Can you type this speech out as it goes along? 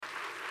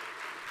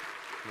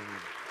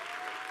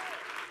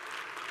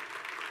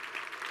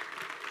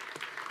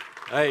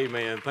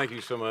Amen. Thank you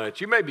so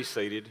much. You may be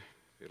seated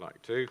if you'd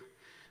like to.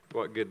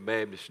 What good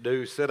Baptists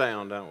do, sit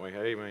down, don't we?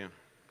 Amen.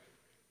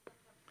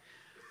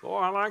 Boy,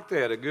 I like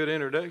that. A good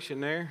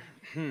introduction there.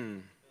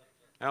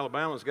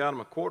 Alabama's got them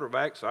a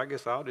quarterback, so I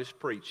guess I'll just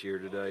preach here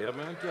today. How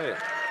about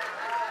that?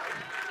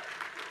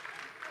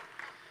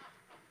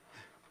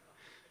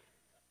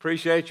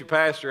 Appreciate you,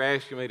 Pastor,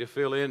 asking me to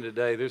fill in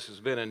today. This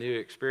has been a new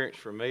experience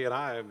for me, and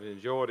I have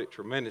enjoyed it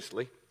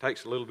tremendously.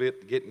 Takes a little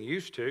bit getting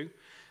used to,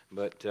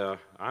 but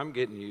I'm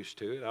getting used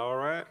to it, all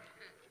right?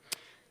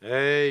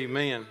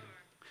 Amen.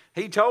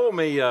 He told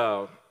me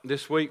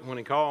this week when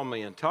he called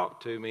me and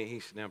talked to me,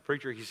 he said, now,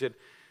 preacher, he said,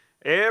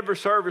 every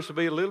service will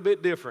be a little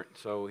bit different.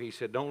 So he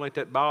said, don't let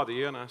that bother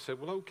you. And I said,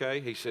 well,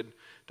 okay. He said,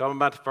 talking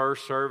about the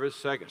first service,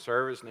 second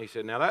service. And he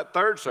said, now that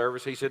third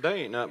service, he said,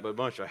 they ain't nothing but a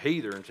bunch of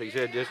heathens. He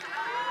said,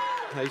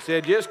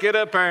 just get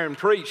up there and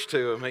preach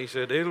to them. He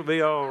said, it'll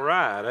be all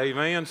right.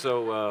 Amen.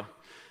 So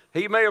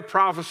he may have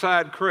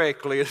prophesied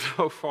correctly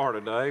so far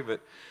today,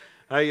 but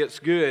hey, it's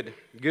good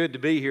to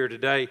be here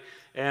today.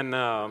 And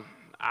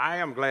I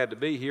am glad to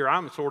be here.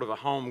 I'm sort of a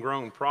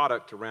homegrown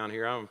product around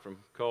here. I'm from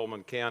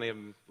Coleman County. I've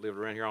lived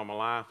around here all my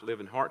life,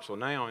 live in Hartsville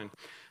now, and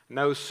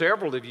know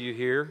several of you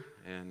here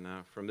and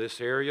from this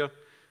area,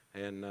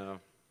 and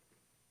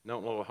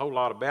don't know a whole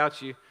lot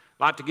about you.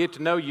 Like to get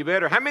to know you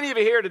better. How many of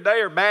you here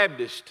today are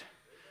Baptist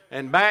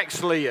and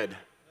backslid?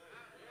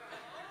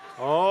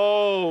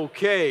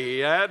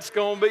 Okay, that's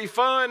going to be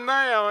fun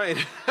now.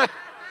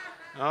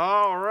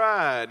 All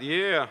right,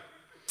 yeah.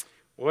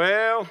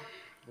 Well,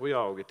 we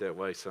all get that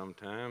way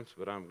sometimes,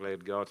 but I'm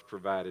glad God's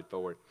provided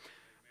for it.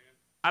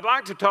 I'd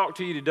like to talk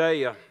to you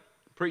today,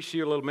 preach to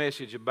you a little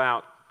message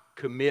about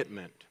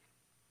commitment.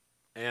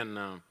 And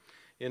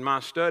in my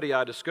study,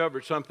 I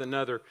discovered something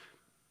other.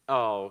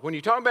 When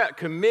you talk about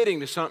committing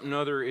to something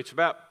other, it's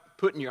about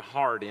putting your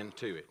heart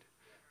into it.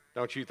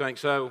 Don't you think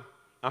so?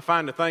 I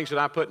find the things that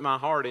I put my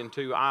heart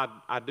into,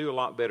 I do a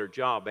lot better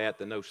job at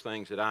than those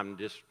things that I'm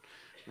just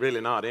really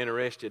not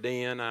interested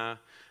in.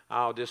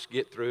 I'll just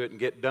get through it and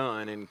get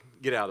done and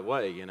get out of the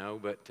way, you know.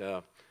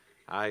 But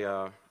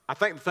I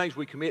think the things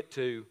we commit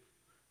to,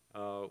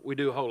 we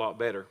do a whole lot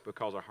better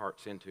because our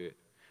heart's into it.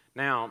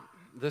 Now,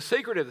 the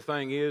secret of the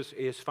thing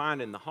is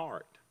finding the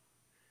heart.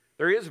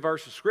 There is a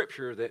verse of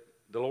Scripture that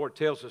the Lord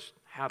tells us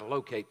how to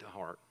locate the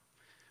heart.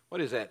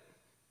 What is that?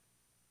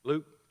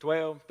 Luke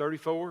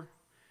 12:34.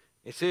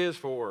 It says,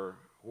 for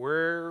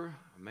where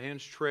a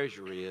man's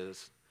treasure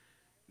is,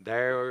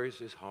 there is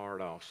his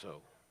heart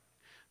also.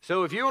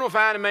 So if you want to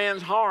find a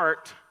man's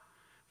heart,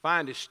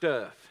 find his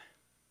stuff.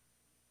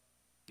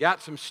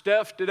 Got some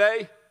stuff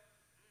today?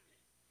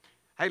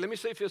 Hey, let me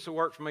see if this will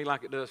work for me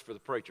like it does for the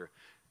preacher.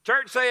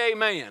 Church, say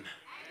amen. Amen.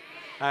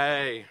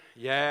 Hey,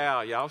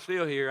 yeah, y'all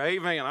still here.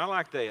 Amen. I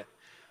like that.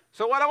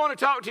 So what I want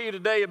to talk to you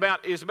today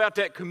about is about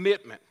that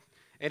commitment.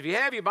 And if you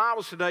have your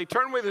Bibles today,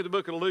 turn with me to the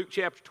book of Luke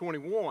chapter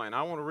 21.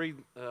 I want to read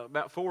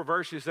about 4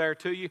 verses there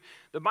to you.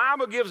 The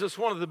Bible gives us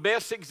one of the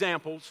best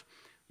examples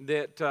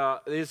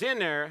that is in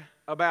there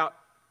about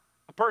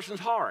a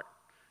person's heart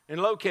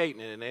and locating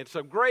it. And it's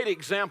a great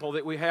example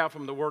that we have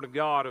from the Word of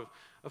God of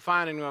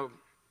finding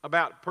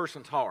about a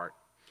person's heart.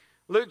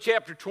 Luke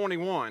chapter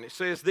 21, it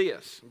says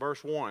this,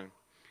 verse 1.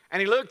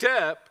 And he looked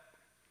up,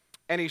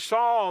 and he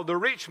saw the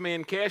rich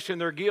men casting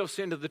their gifts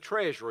into the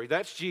treasury.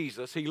 That's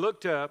Jesus. He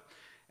looked up,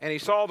 and he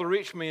saw the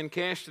rich men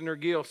casting their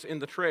gifts in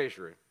the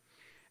treasury.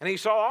 And he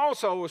saw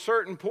also a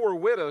certain poor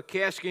widow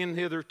casting in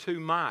hither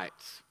 2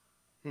 mites.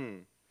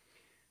 And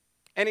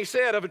he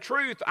said, of a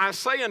truth I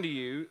say unto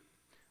you,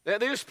 that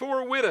this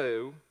poor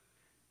widow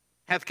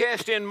hath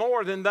cast in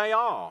more than they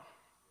all.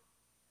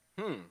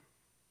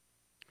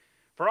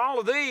 For all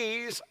of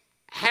these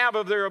have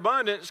of their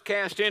abundance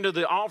cast into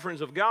the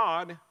offerings of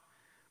God,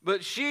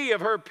 but she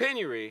of her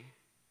penury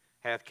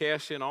hath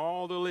cast in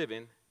all the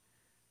living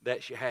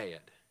that she had.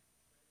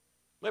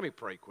 Let me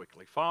pray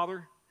quickly.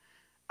 Father,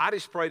 I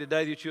just pray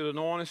today that you'll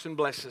anoint us and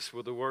bless us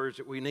with the words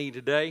that we need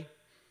today.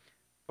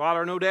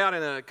 Father, no doubt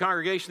in a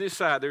congregation this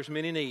side, there's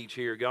many needs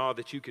here, God,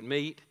 that you can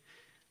meet.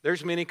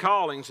 There's many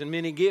callings and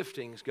many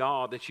giftings,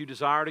 God, that you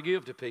desire to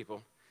give to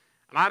people.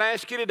 And I'd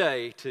ask you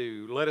today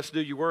to let us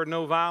do your word,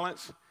 no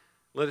violence.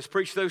 Let us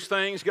preach those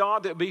things,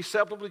 God, that be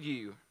acceptable to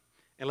you.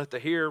 And let the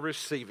hearer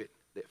receive it,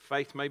 that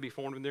faith may be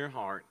formed in their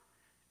heart.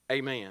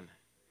 Amen.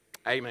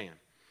 Amen.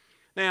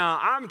 Now,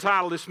 I'm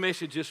entitled this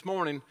message this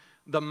morning,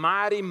 The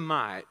Mighty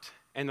Mite.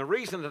 And the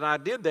reason that I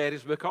did that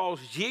is because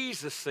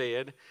Jesus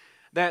said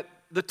that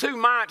the 2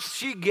 mites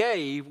she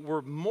gave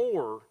were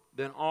more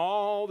than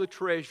all the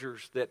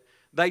treasures that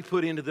they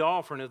put into the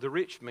offering of the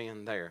rich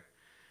men there.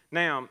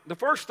 Now, the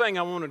first thing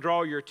I want to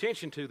draw your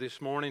attention to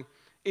this morning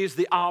is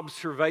the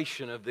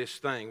observation of this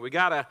thing. We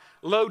got to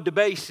load the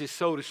bases,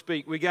 so to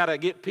speak. We got to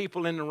get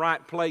people in the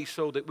right place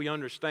so that we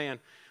understand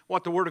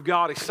what the Word of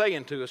God is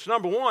saying to us.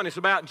 Number one, it's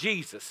about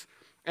Jesus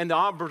and the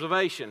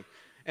observation.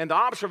 And the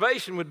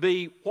observation would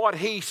be what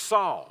he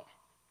saw.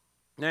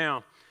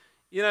 Now,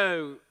 you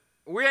know,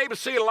 we're able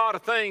to see a lot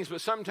of things,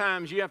 but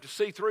sometimes you have to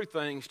see through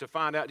things to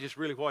find out just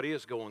really what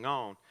is going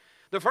on.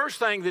 The first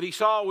thing that he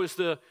saw was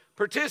the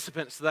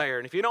participants there.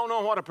 And if you don't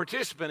know what a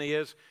participant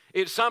is,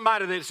 it's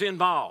somebody that's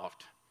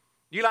involved.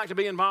 You like to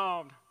be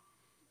involved?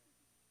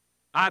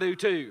 I do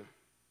too.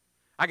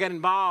 I got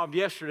involved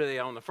yesterday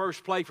on the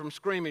first play from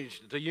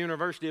scrimmage at the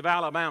University of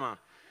Alabama.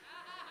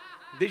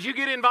 Did you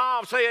get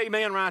involved? Say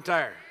amen right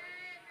there.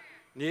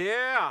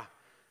 Yeah.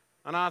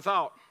 And I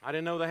thought, I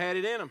didn't know they had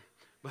it in them.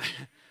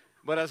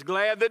 But I was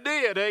glad they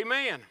did.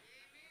 Amen.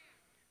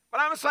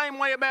 But I'm the same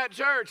way about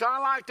church. I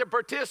like to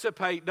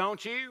participate,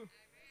 don't you?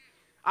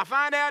 I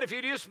find out if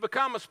you just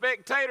become a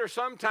spectator,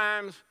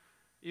 sometimes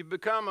you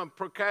become a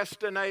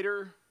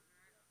procrastinator,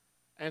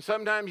 and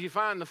sometimes you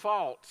find the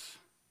faults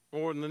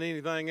more than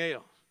anything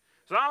else.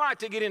 So I like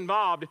to get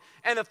involved.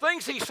 And the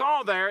things he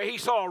saw there, he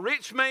saw a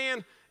rich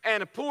man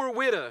and a poor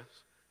widow.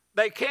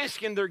 They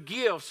casting their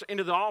gifts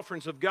into the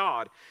offerings of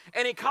God.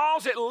 And he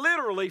calls it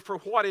literally for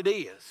what it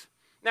is.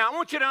 Now, I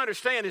want you to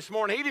understand this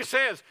morning, he just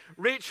says,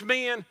 rich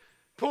men,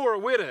 poor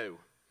widow.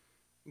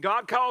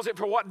 God calls it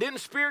for what, didn't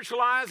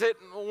spiritualize it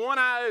one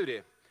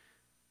iota.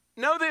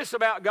 Know this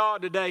about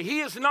God today. He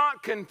is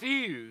not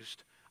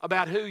confused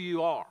about who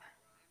you are.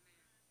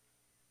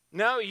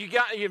 No,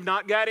 you've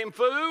not got him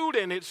fooled,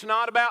 and it's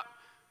not about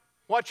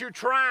what you're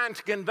trying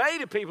to convey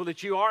to people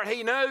that you are.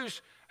 He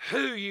knows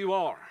who you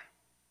are.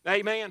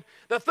 Amen.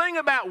 The thing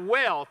about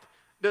wealth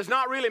does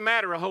not really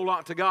matter a whole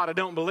lot to God, I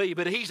don't believe,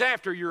 but he's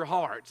after your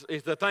heart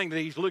is the thing that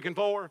he's looking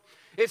for.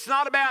 It's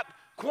not about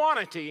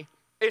quantity,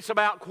 it's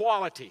about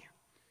quality.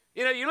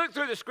 You know, you look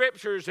through the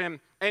scriptures, and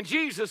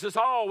Jesus has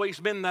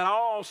always been that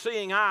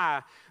all-seeing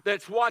eye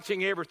that's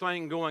watching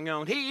everything going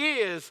on. He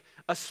is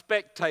a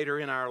spectator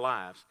in our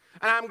lives.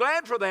 And I'm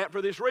glad for that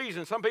for this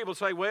reason. Some people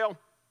say, well,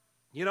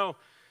 you know,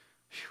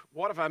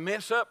 what if I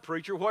mess up,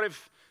 preacher? What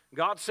if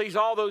God sees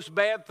all those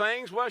bad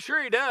things? Well,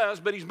 sure he does,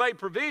 but he's made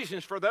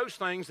provisions for those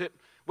things that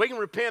we can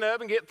repent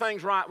of and get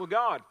things right with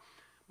God.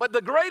 But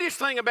the greatest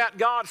thing about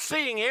God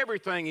seeing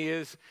everything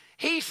is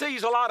he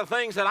sees a lot of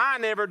things that I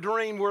never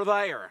dreamed were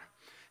there.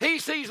 He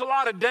sees a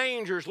lot of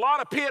dangers, a lot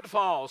of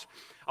pitfalls,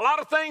 a lot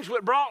of things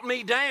that brought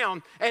me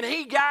down, and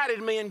he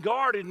guided me and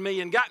guarded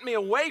me and got me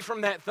away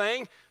from that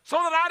thing so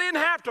that I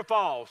didn't have to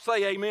fall.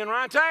 Say amen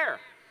right there.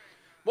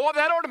 Boy,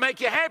 that ought to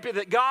make you happy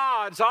that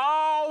God's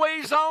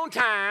always on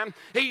time.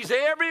 He's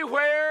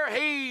everywhere.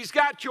 He's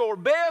got your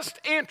best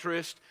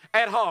interest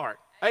at heart.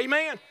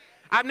 Amen.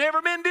 I've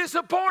never been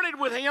disappointed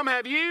with him,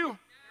 have you?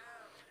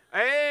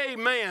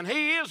 Amen.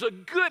 He is a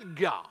good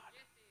God.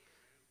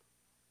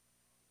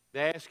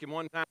 They asked him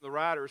one time, the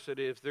writer said,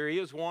 if there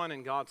is one,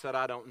 and God said,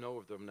 I don't know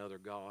of another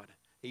God.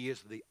 He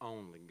is the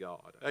only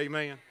God.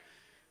 Amen.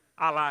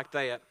 I like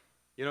that.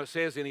 You know, it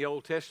says in the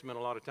Old Testament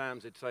a lot of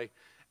times it'd say,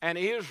 and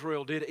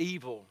Israel did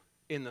evil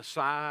in the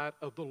sight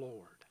of the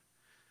Lord.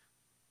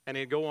 And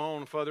it'd go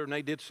on further, and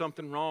they did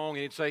something wrong, and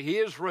it'd say,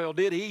 Israel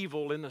did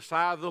evil in the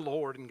sight of the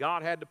Lord, and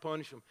God had to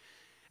punish them.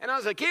 And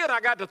as a kid,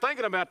 I got to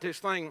thinking about this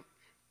thing.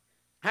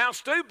 How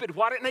stupid.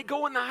 Why didn't they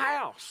go in the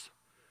house?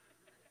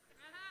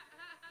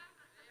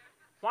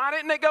 Why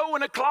didn't they go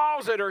in a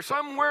closet or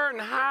somewhere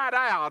and hide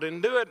out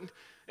and do it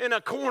in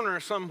a corner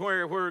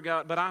somewhere where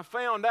God? But I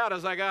found out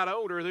as I got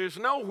older, there's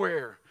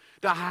nowhere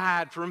to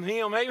hide from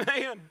him.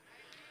 Amen.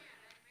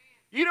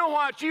 You know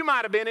what? You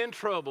might have been in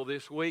trouble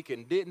this week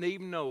and didn't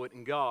even know it,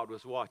 and God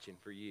was watching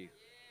for you.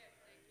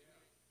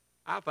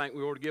 I think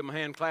we ought to give him a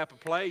hand clap of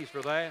praise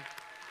for that.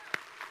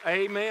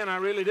 Amen. I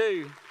really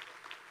do.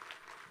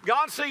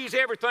 God sees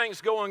everything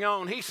that's going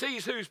on. He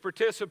sees who's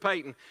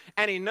participating,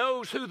 and he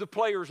knows who the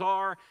players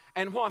are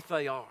and what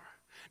they are.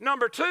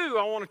 Number two,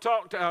 I want to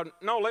talk to,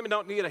 let me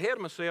not get ahead of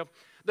myself.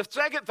 The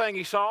second thing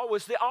he saw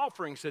was the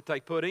offerings that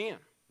they put in.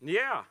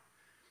 Yeah.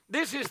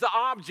 This is the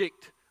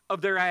object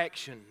of their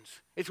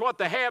actions. It's what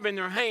they have in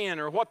their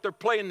hand or what they're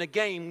playing the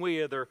game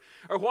with or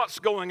what's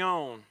going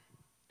on.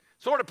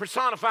 Sort of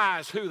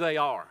personifies who they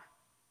are.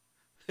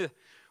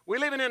 We're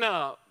living in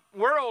a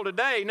world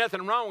today,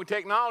 nothing wrong with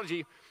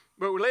technology,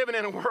 but we're living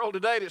in a world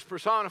today that's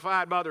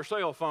personified by their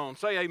cell phone.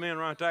 Say amen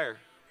right there.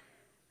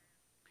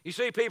 You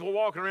see people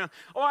walking around.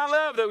 Oh, I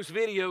love those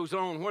videos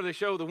on where they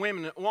show the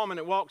woman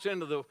that walks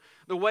into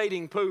the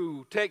wading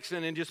pool,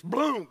 texting, and just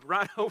bloom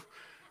right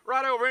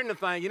over in the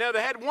thing. You know,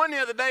 they had one the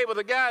other day with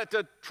a guy at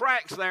the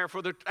tracks there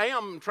for the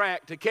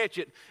Amtrak to catch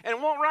it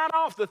and went right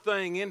off the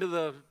thing into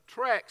the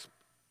tracks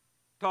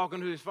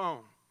talking to his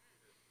phone.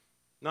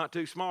 Not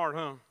too smart,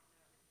 huh?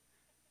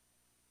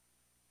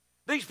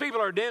 These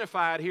people are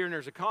identified here, and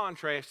there's a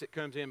contrast that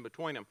comes in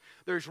between them.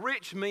 There's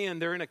rich men,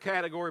 they're in a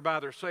category by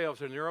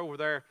themselves, and they're over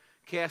there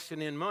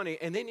casting in money.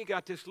 And then you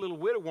got this little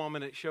widow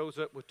woman that shows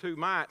up with 2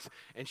 mites,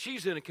 and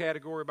she's in a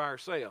category by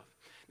herself.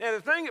 Now,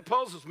 the thing that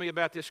puzzles me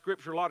about this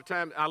scripture a lot of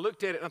times, I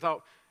looked at it and I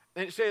thought,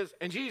 and it says,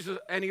 and Jesus,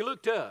 and he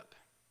looked up,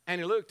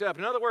 and he looked up.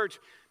 In other words,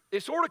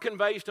 it sort of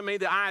conveys to me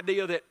the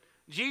idea that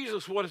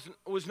Jesus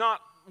was not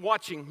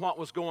watching what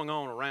was going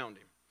on around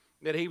him,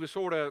 that he was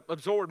sort of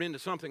absorbed into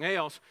something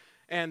else,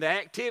 and the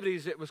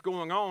activities that was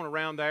going on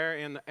around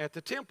there at the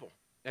temple,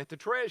 at the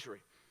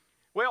treasury.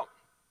 Well,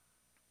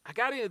 I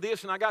got into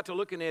this and I got to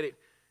looking at it,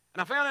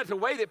 and I found out the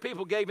way that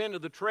people gave into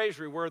the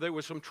treasury where there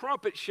was some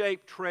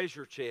trumpet-shaped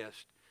treasure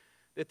chests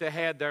that they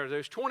had there.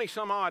 There's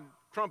 20-some-odd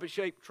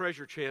trumpet-shaped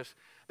treasure chests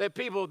that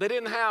people, they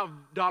didn't have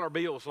dollar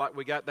bills like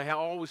we got. They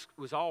always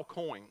was all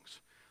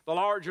coins. The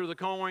larger the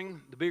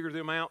coin, the bigger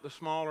the amount, the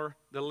smaller,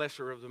 the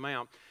lesser of the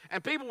amount.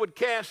 And people would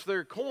cast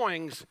their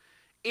coins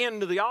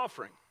into the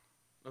offering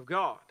of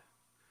God.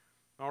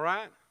 All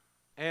right?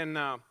 And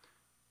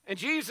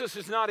Jesus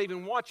is not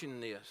even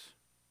watching this.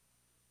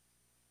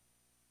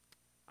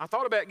 I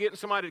thought about getting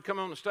somebody to come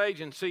on the stage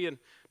and to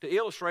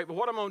illustrate, but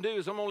what I'm going to do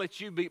is I'm going to let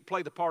you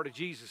play the part of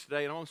Jesus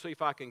today, and I'm going to see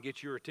if I can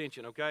get your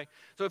attention, okay?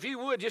 So if you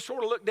would, just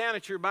sort of look down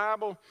at your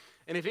Bible,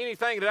 and if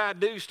anything that I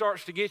do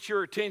starts to get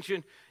your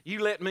attention,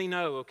 you let me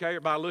know, okay,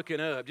 or by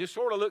looking up. Just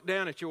sort of look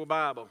down at your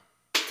Bible.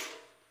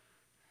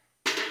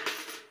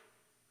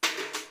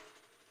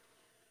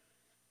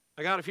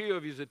 I got a few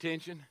of you's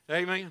attention.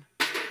 Amen.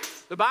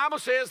 The Bible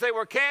says they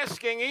were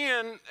casting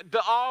in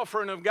the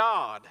offering of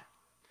God.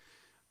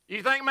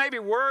 You think maybe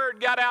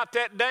word got out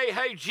that day,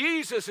 hey,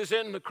 Jesus is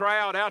in the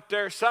crowd out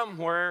there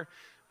somewhere.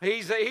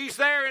 He's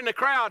there in the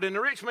crowd. And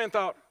the rich man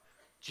thought,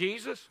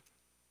 Jesus?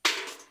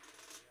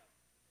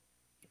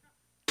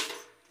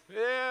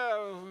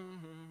 Yeah,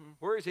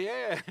 where is he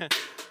at?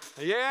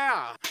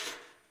 Yeah.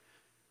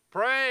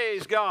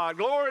 Praise God.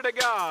 Glory to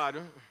God.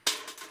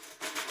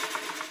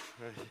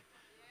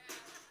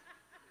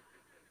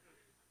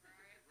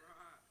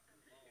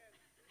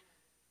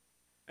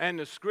 And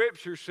the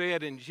scripture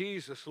said, and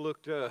Jesus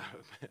looked up.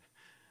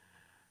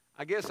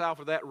 I guess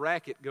off of that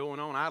racket going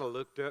on, I'd have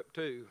looked up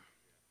too.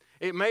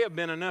 It may have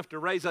been enough to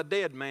raise a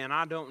dead man,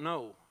 I don't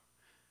know.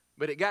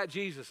 But it got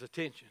Jesus'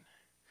 attention.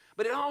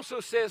 But it also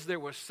says there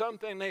was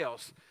something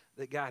else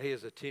that got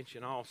his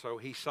attention also.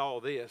 He saw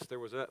this. There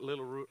was that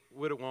little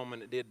widow woman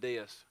that did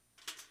this.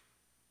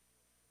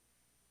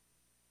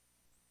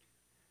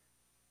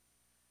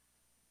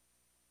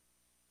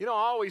 You know,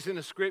 always in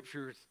the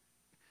scriptures,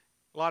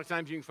 a lot of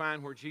times you can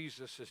find where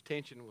Jesus'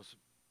 attention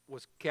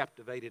was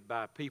captivated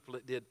by people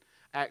that did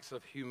acts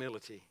of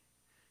humility,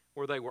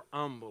 where they were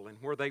humble and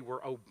where they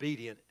were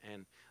obedient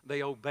and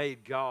they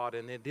obeyed God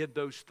and they did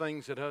those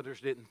things that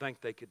others didn't think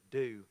they could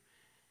do.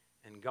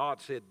 And God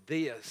said,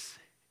 this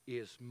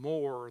is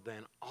more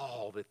than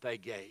all that they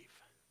gave.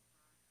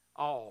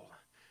 All.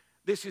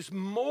 This is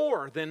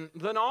more than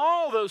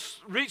all those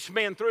rich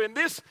men threw. And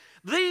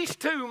these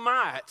 2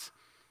 mites,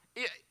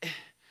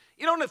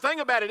 you know, the thing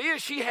about it is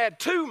she had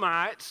 2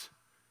 mites.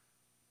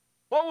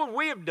 What would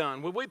we have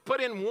done? Would we put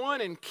in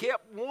 1 and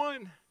kept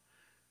 1?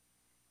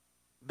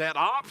 That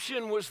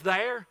option was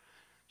there.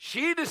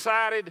 She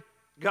decided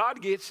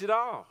God gets it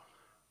all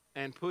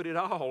and put it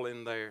all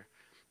in there.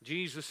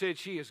 Jesus said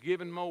she has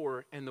given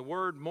more, and the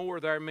word more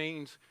there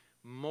means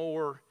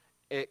more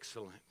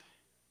excellent.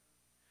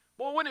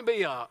 Boy, wouldn't it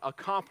be a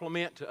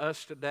compliment to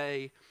us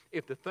today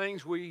if the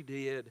things we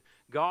did,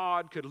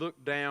 God could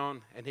look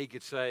down and he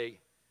could say,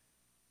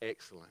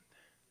 excellent.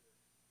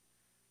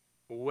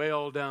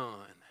 Well done.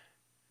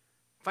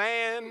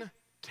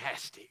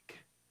 Fantastic.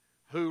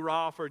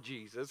 Hoorah for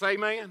Jesus.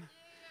 Amen.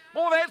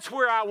 Boy, that's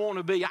where I want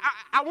to be.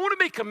 I want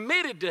to be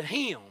committed to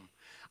him.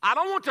 I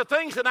don't want the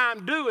things that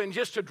I'm doing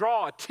just to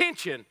draw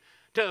attention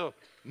to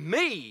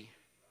me,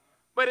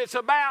 but it's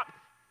about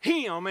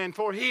him and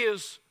for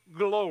his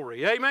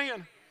glory.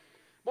 Amen.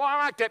 Boy,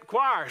 I like that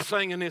choir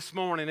singing this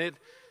morning.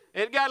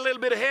 It got a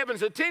little bit of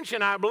heaven's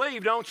attention, I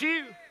believe, don't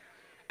you?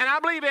 And I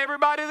believe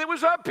everybody that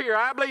was up here,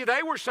 I believe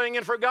they were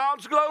singing for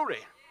God's glory.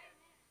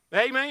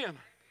 Amen.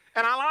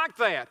 And I like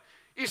that.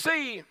 You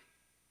see,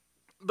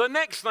 the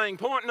next thing,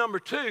 point number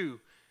 2,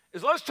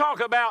 is let's talk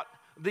about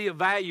the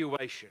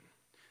evaluation.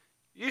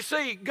 You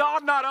see,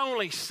 God not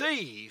only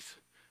sees,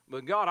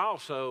 but God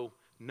also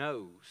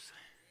knows.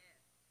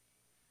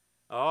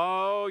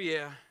 Oh,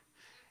 yeah.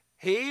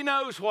 He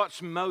knows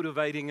what's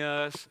motivating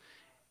us.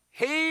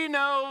 He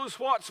knows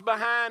what's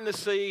behind the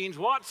scenes,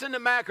 what's in the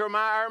back of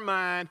our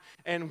mind,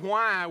 and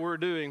why we're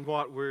doing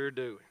what we're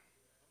doing.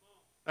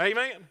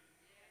 Amen?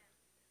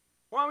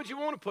 Why would you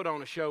want to put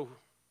on a show?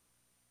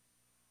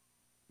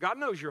 God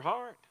knows your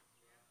heart.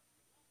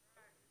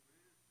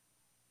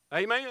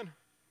 Amen?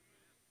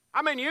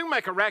 I mean, you can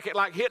make a racket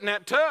like hitting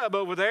that tub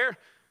over there.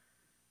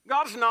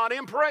 God's not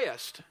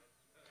impressed.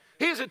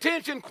 His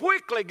attention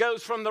quickly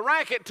goes from the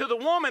racket to the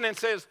woman and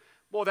says,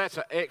 boy, that's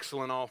an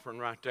excellent offering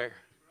right there.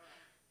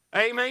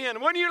 Amen.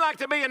 Wouldn't you like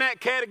to be in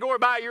that category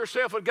by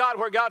yourself with God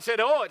where God said,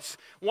 oh, it's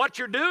what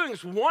you're doing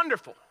is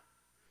wonderful.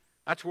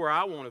 That's where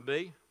I want to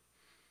be.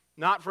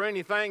 Not for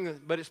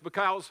anything, but it's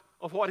because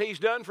of what he's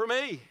done for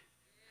me.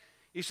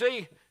 You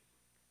see,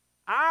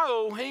 I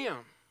owe him.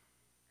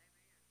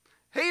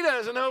 He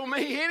doesn't owe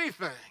me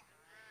anything.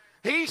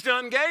 He's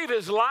done gave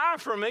his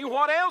life for me.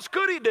 What else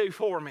could he do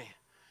for me?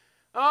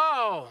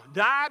 Oh,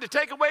 died to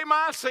take away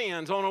my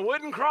sins on a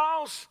wooden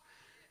cross,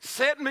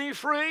 set me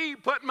free,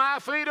 put my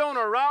feet on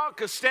a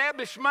rock,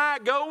 established my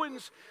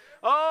goings.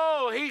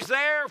 Oh, he's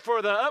there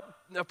for the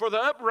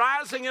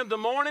uprising of the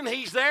morning.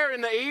 He's there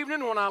in the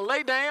evening when I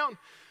lay down.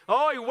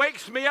 Oh, He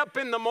wakes me up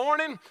in the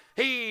morning.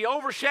 He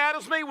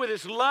overshadows me with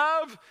His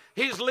love.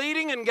 His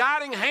leading and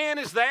guiding hand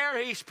is there.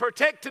 He's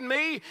protecting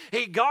me.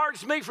 He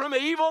guards me from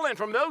evil and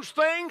from those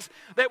things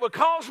that would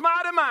cause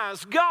my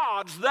demise.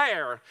 God's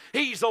there.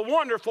 He's a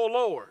wonderful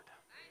Lord.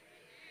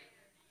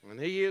 And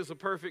He is a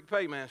perfect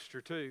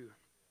paymaster too.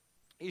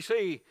 You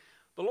see,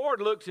 the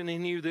Lord looked and He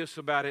knew this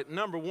about it.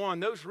 Number one,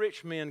 those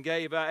rich men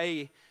gave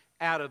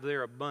out of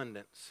their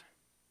abundance.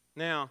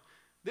 Now,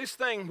 this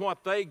thing,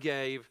 what they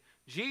gave,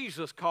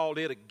 Jesus called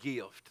it a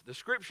gift. The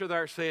scripture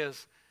there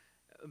says,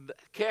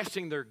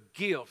 casting their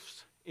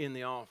gifts in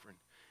the offering.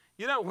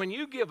 You know, when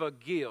you give a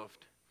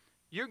gift,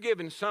 you're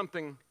giving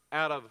something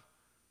out of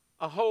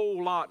a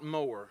whole lot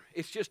more.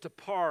 It's just a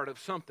part of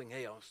something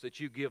else that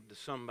you give to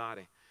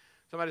somebody.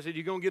 Somebody said,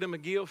 you going to get them a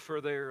gift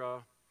for their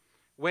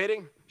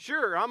wedding?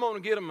 Sure, I'm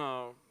going to get them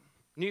a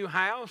new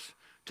house,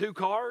 2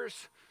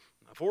 cars,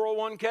 a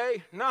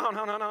 401k.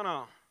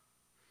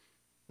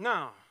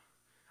 No.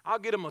 I'll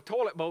get them a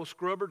toilet bowl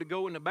scrubber to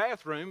go in the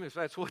bathroom if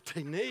that's what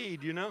they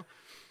need, you know.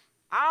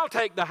 I'll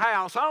take the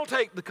house. I'll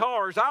take the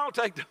cars.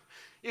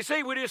 You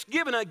see, we're just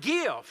giving a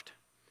gift.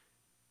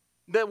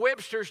 The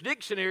Webster's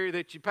Dictionary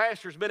that your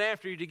pastor's been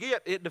after you to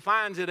get, it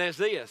defines it as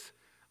this,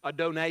 a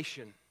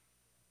donation.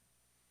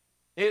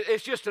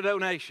 It's just a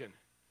donation.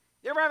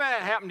 You ever have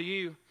that happen to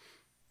you?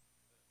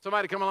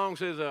 Somebody come along and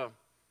says,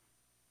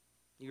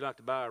 you like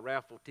to buy a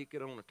raffle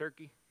ticket on a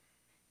turkey?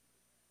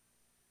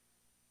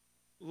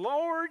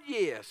 Lord,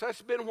 yes,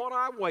 that's been what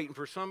I'm waiting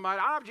for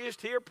somebody. I'm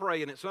just here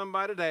praying that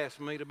somebody'd ask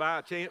me to buy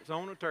a chance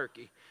on a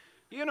turkey.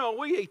 You know,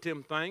 we eat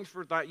them things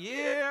for like,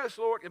 yes,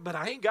 Lord, but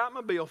I ain't got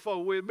my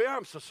billfold with me.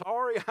 I'm so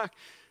sorry.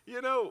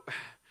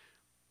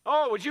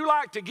 Oh, would you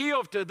like to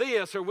give to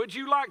this, or would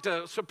you like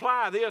to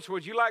supply this, or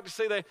would you like to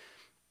see that?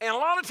 And a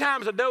lot of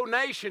times a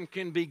donation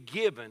can be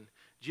given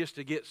just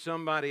to get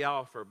somebody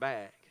off her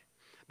back.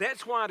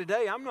 That's why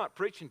today I'm not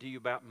preaching to you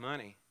about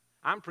money.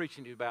 I'm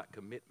preaching to you about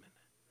commitment.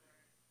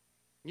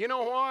 You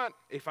know what?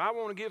 If I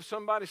want to give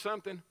somebody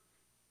something,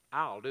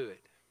 I'll do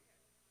it.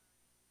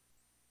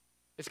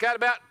 It's got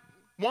about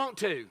want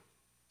to.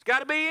 It's got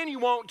to be in you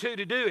want to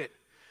do it.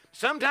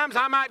 Sometimes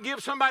I might give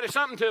somebody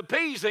something to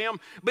appease them,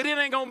 but it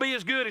ain't going to be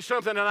as good as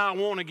something that I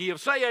want to give.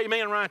 Say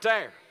amen right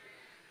there.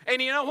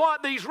 And you know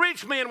what? These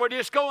rich men were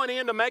just going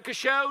in to make a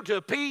show, to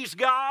appease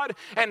God,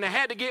 and they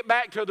had to get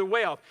back to their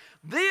wealth.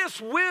 This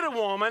widow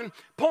woman,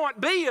 point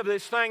B of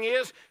this thing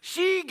is,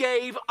 she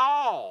gave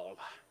all.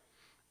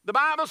 The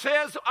Bible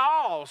says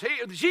all.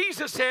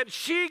 Jesus said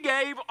she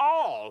gave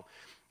all.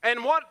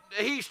 And what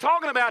he's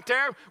talking about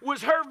there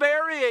was her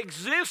very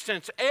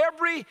existence.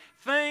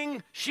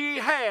 Everything she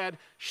had,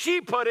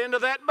 she put into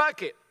that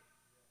bucket.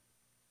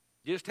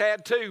 Just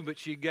had 2, but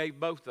she gave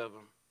both of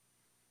them.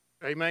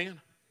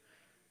 Amen?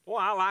 Well,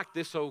 I like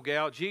this old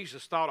gal.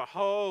 Jesus thought a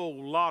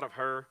whole lot of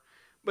her.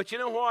 But you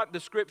know what?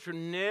 The scripture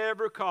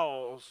never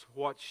calls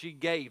what she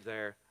gave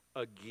there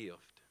a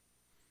gift.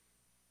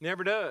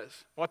 Never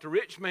does. What the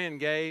rich man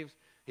gave,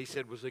 he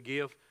said, was a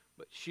gift,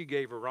 but she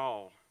gave her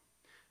all.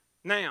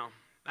 Now,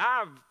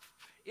 I've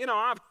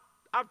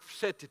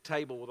set the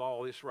table with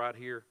all this right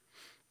here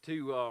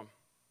to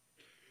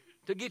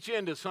get you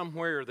into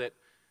somewhere that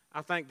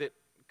I think that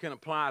can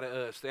apply to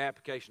us, the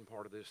application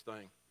part of this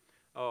thing.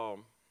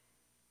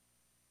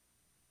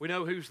 We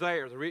know who's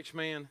there, the rich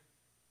man,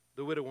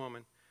 the widow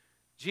woman.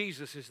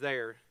 Jesus is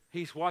there.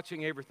 He's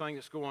watching everything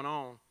that's going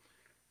on.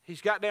 He's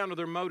got down to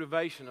their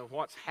motivation of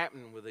what's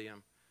happening with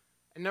them.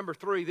 And number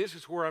 3, this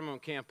is where I'm going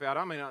to camp out.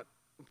 I may not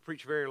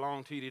preach very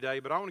long to you today,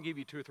 but I want to give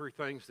you 2 or 3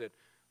 things that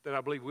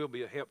I believe will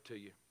be a help to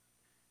you.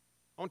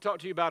 I want to talk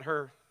to you about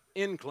her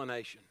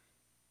inclination.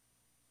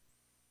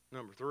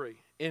 Number 3,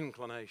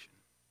 inclination.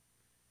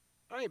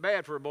 That ain't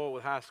bad for a boy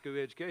with high school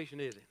education,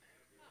 is it?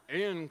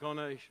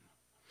 Inclination.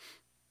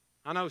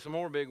 I know some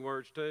more big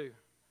words too.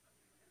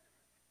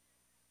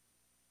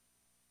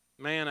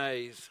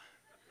 Mayonnaise.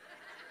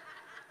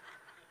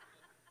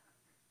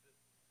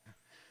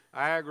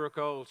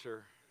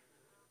 Agriculture.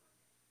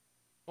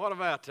 What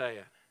about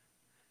that?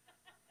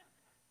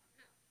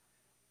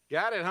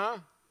 Got it, huh?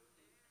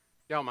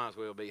 Y'all might as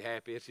well be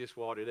happy. It's just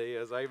what it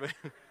is. Amen.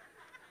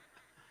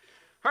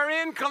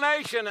 Her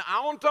inclination,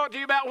 I want to talk to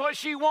you about what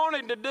she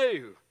wanted to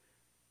do.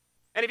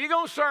 And if you're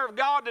going to serve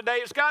God today,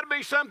 it's got to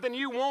be something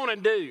you want to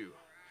do.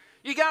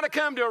 You got to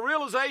come to a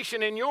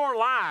realization in your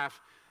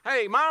life,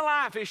 hey, my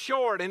life is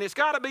short, and it's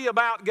got to be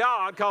about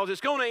God because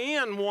it's going to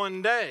end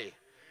one day.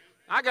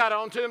 I got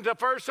on to them the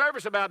first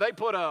service about they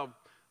put a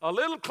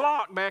little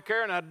clock back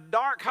there in a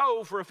dark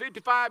hole for a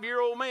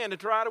 55-year-old man to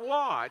try to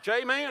watch.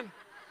 Amen?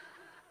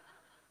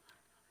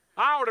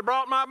 I would have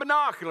brought my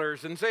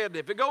binoculars and said,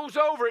 if it goes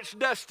over, it's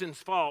Dustin's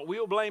fault.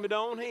 We'll blame it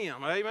on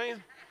him.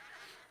 Amen?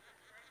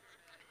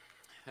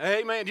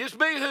 Amen. Just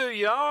be who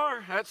you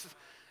are.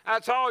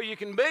 That's all you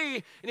can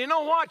be. And you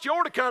know what? You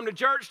ought to come to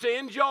church to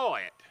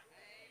enjoy it.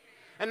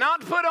 And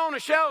not to put on a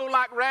show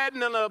like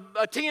riding in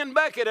a tin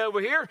bucket over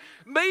here.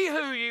 Be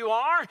who you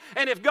are.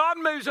 And if God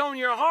moves on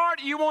your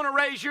heart, you want to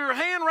raise your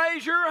hand,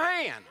 raise your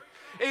hand.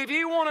 If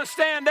you want to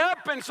stand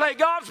up and say,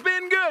 God's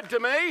been good to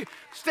me,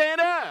 stand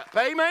up.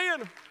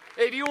 Amen.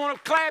 If you want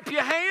to clap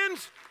your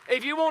hands,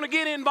 if you want to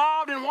get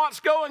involved in what's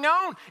going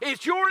on,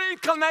 it's your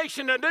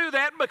inclination to do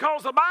that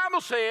because the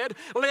Bible said,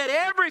 let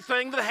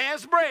everything that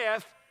has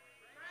breath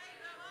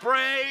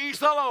praise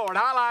the Lord.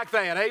 I like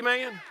that.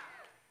 Amen.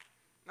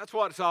 That's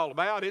what it's all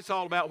about. It's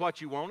all about what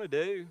you want to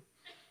do.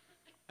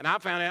 And I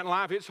found out in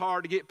life it's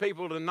hard to get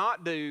people to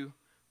not do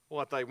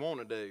what they want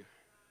to do.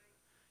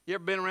 You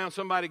ever been around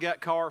somebody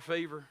got car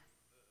fever?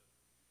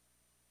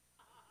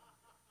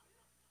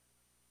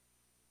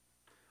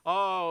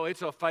 Oh,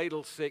 it's a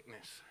fatal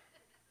sickness.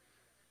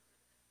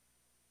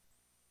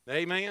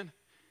 Amen.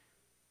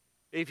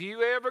 If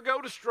you ever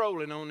go to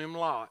strolling on them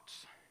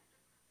lots,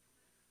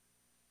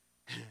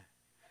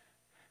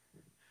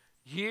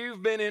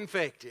 you've been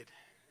infected.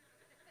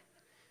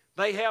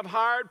 They have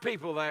hired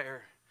people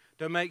there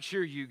to make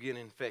sure you get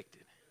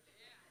infected.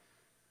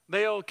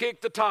 They'll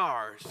kick the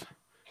tires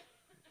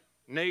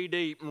knee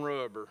deep in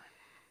rubber.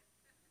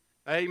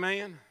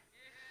 Amen.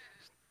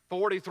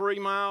 43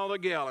 miles a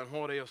gallon.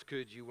 What else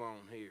could you want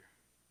here?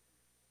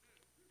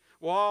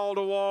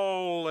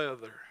 Wall-to-wall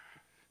leather.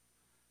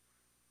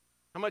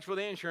 How much will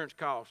the insurance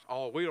cost?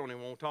 Oh, we don't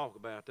even want to talk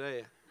about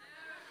that.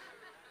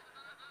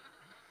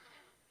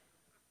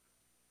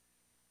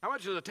 How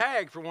much is a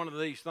tag for one of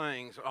these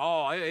things?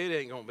 Oh, it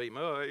ain't going to be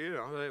much. You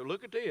know,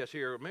 look at this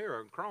here, mirror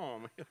and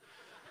chrome.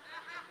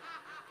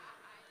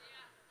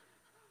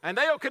 And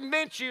they'll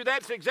convince you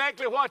that's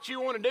exactly what you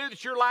want to do,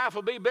 that your life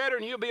will be better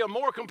and you'll be a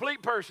more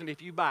complete person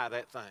if you buy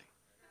that thing.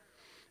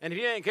 And if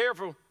you ain't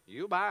careful,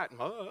 you'll buy it.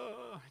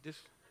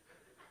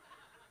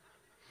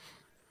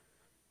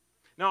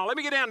 Now, let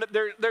me get down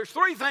to, there's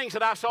three things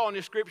that I saw in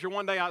this scripture.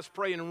 One day I was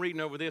praying and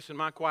reading over this in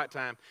my quiet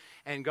time,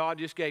 and God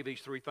just gave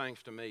these three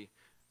things to me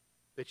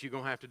that you're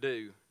going to have to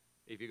do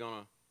if you're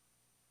going to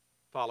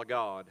follow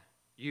God.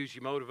 Use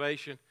your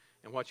motivation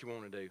and what you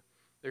want to do.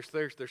 There's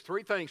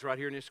three things right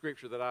here in this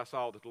scripture that I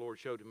saw that the Lord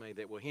showed to me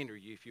that will hinder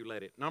you if you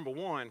let it. Number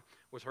one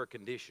was her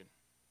condition.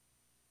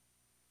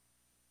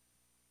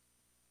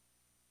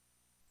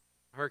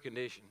 Her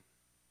condition.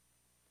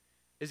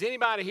 Has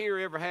anybody here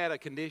ever had a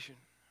condition?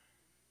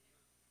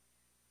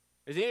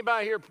 Has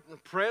anybody here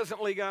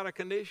presently got a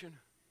condition?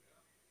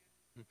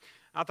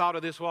 I thought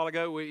of this a while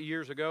ago,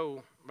 years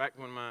ago, back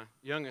when my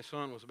youngest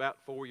son was about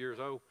 4 years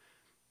old.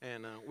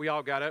 And we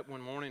all got up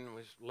one morning and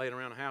was laying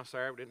around the house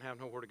there. We didn't have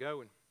nowhere to go.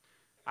 And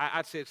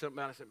I'd said something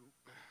about it. I said,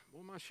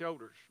 boy, my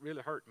shoulder's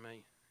really hurting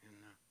me.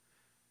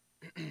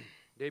 And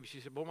Debbie, she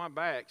said, boy, my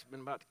back's been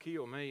about to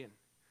kill me. And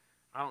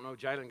I don't know,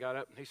 Jalen got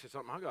up and he said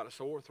something, I got a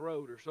sore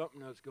throat or something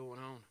that's going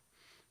on.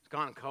 It's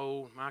kind of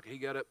cold. Mike, he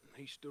got up and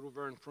he stood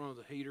over in front of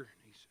the heater. And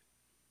he said,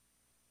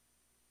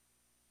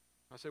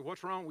 I said,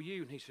 what's wrong with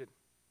you? And he said,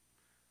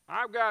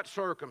 I've got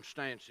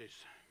circumstances.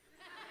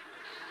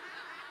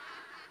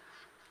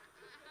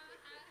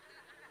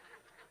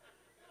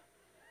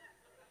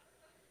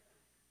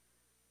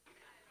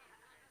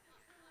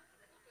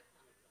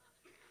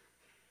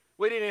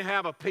 We didn't even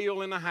have a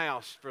pill in the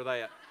house for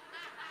that.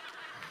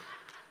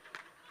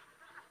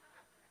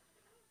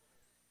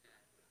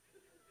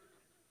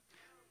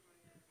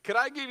 Could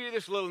I give you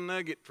this little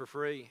nugget for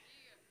free?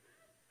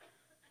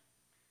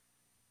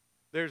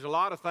 There's a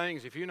lot of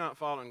things, if you're not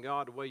following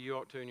God the way you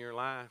ought to in your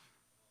life,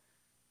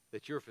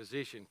 that your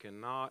physician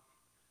cannot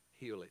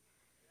heal it.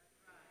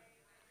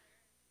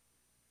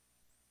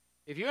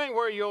 If you ain't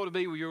where you ought to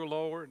be with your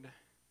Lord,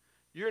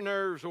 your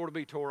nerves ought to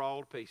be tore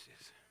all to pieces.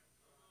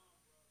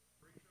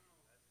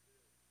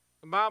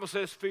 The Bible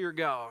says, fear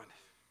God.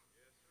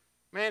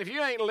 Man, if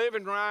you ain't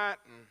living right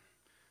and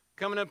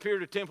coming up here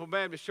to Temple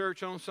Baptist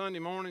Church on Sunday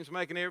mornings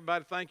making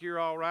everybody think you're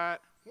all right,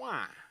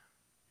 why?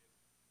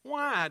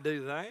 Why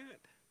do that?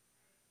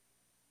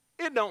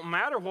 It don't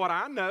matter what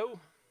I know.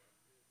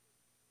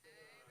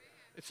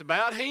 It's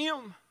about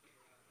Him.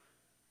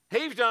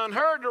 He's done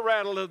heard the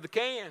rattle of the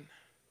can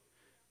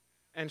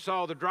and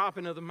saw the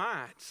dropping of the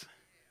mites.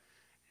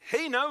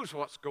 He knows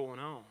what's going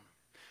on.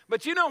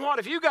 But you know what?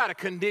 If you got a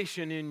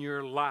condition in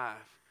your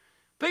life,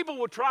 people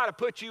will try to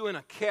put you in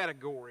a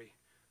category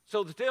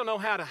so that they'll know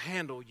how to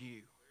handle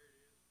you.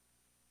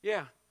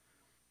 Yeah.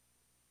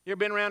 You ever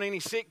been around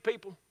any sick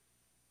people?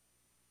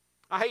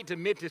 I hate to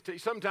admit this to you.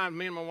 Sometimes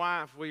me and my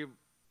wife,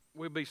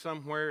 we'll be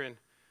somewhere and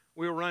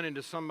we'll run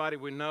into somebody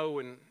we know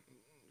and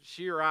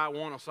she or I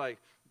want to say,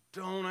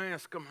 don't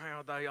ask them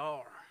how they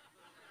are.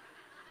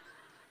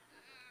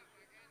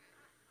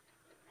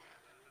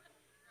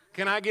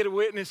 Can I get a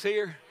witness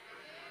here?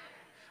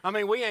 I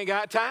mean, we ain't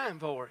got time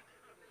for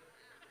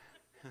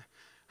it.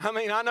 I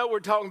mean, I know we're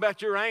talking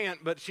about your aunt,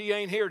 but she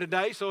ain't here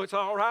today, so it's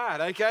all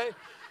right, okay?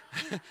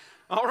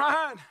 All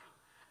right.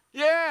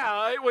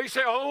 Yeah, we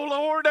say, oh,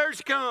 Lord, there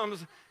she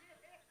comes.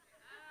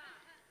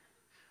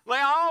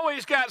 They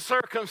always got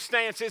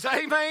circumstances,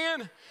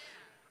 amen?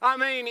 I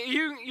mean,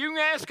 you can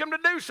ask them to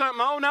do something.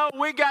 Oh, no,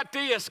 we got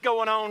this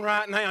going on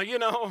right now. You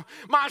know,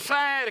 my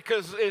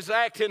sciatica is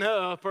acting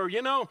up. Or,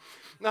 you know,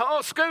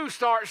 school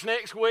starts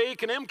next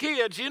week, and them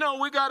kids, you know,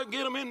 we got to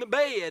get them in the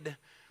bed.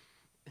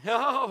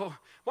 Oh,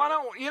 why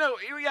don't, you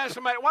ask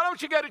somebody, why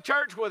don't you go to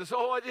church with us?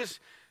 Oh, I just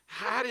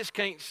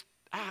can't,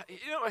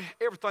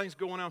 everything's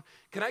going on.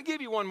 Can I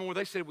give you one more?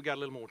 They said we got a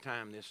little more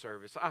time in this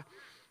service. A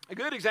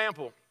good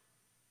example,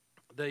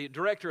 the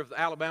director of the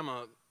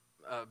Alabama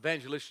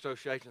Evangelistic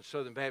Association,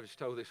 Southern Baptist,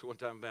 told this one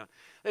time about,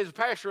 there's a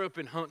pastor up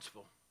in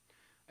Huntsville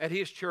at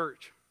his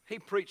church. He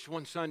preached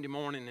one Sunday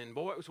morning, and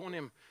boy, it was one of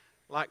them,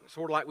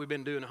 sort of like we've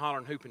been doing the holler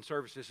and hooping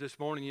services this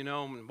morning,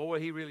 and boy,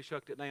 he really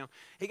shucked it down.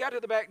 He got to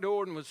the back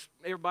door, and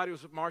everybody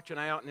was marching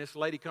out, and this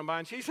lady come by,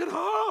 and she said,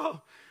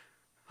 oh,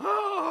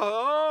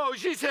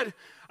 she said,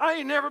 I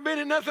ain't never been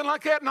in nothing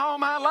like that in all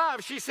my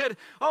life. She said,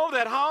 oh,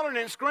 that hollering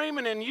and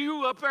screaming and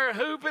you up there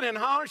hooping and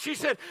hollering. She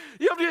said,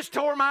 you just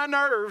tore my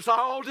nerves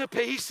all to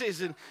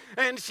pieces.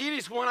 And she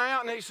just went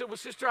out, and he said, well,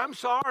 sister, I'm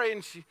sorry.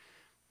 And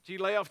she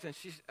left, and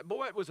she said,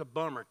 boy, it was a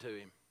bummer to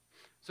him.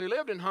 So he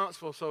lived in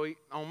Huntsville, so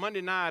on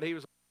Monday night,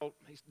 he's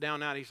down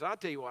there, and he said, I'll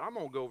tell you what, I'm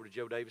going to go over to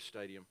Joe Davis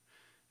Stadium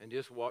and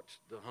just watch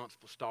the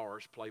Huntsville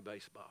Stars play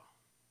baseball.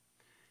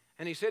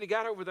 And he said he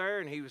got over there,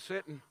 and he was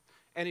sitting,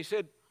 and he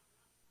said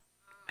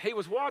he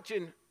was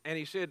watching, and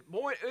he said,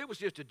 boy, it was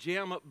just a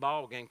jam-up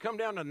ball game. Come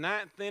down to the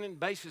ninth inning,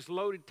 bases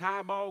loaded,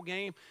 tie ball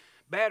game,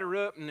 batter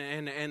up,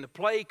 and the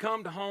play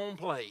come to home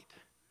plate.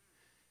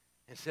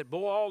 And said,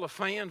 boy, all the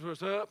fans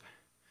was up,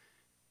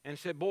 and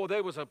said, boy,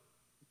 there was a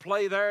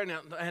play there,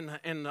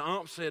 and the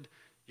ump said,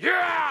 you're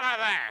out of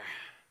there.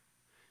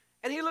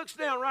 And he looks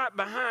down right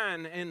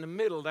behind in the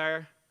middle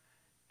there,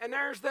 and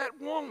there's that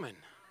woman.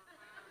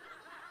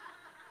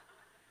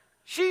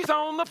 She's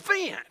on the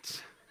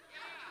fence.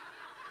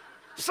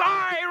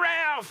 Sorry,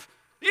 Ralph.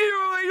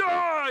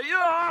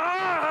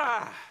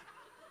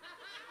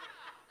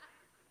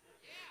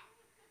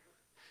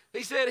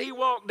 He said he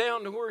walked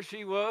down to where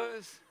she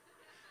was,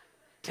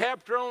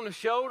 tapped her on the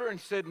shoulder,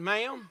 and said,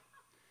 ma'am,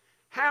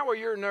 how are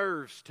your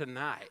nerves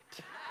tonight?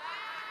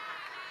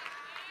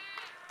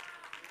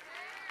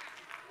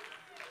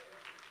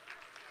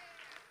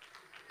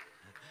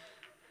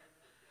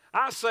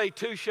 I say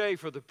touche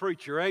for the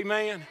preacher,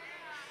 amen?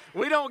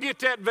 We don't get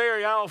that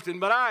very often,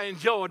 but I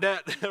enjoyed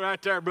that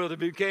right there, Brother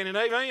Buchanan,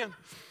 amen?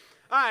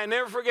 I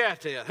never forgot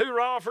that.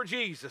 Hoorah for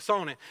Jesus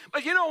on it.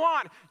 But you know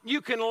what?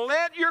 You can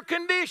let your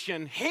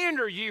condition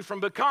hinder you from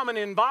becoming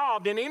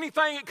involved in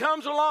anything that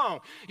comes along.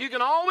 You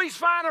can always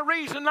find a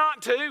reason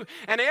not to,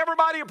 and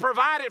everybody will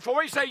provide it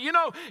for you. Say, you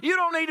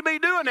don't need to be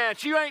doing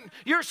that.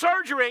 Your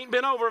surgery ain't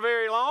been over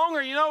very long,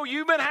 or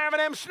you've been having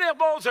them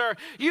sniffles, or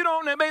you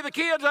don't need to be the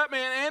kids up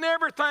and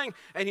everything.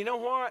 And you know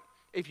what?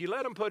 If you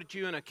let them put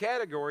you in a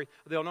category,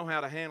 they'll know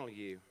how to handle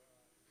you,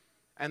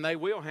 and they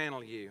will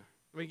handle you.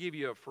 Let me give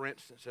you a for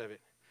instance of it.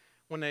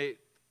 When they'll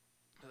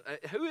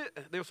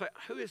say,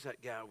 who is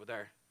that guy over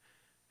there?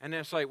 And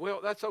they'll say, well,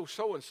 that's old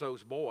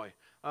so-and-so's boy.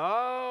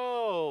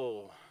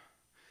 Oh,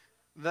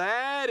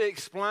 that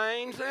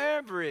explains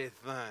everything.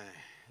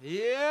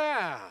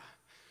 Yeah.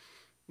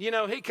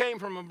 He came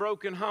from a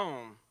broken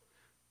home.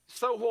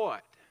 So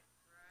what?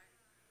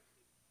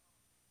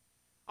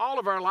 All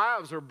of our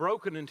lives are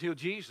broken until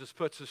Jesus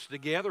puts us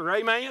together.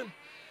 Amen?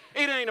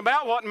 It ain't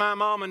about what my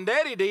mom and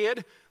daddy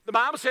did. The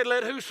Bible said,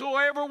 let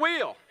whosoever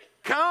will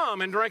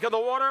come and drink of the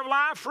water of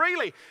life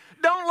freely.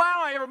 Don't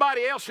allow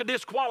everybody else to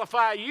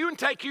disqualify you and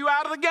take you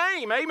out of the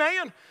game.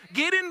 Amen?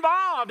 Get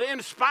involved.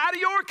 In spite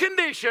of your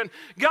condition,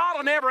 God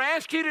will never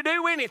ask you to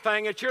do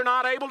anything that you're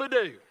not able to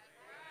do.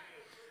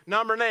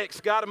 Number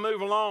next, got to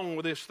move along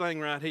with this thing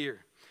right here,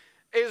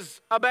 is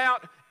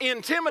about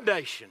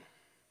intimidation.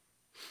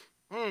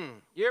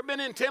 You ever been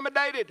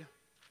intimidated?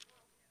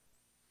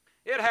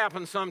 It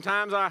happens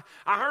sometimes. I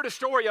heard a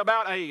story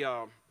about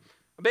a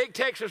big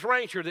Texas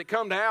rancher that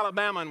come to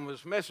Alabama and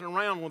was messing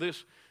around with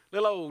this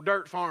little old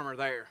dirt farmer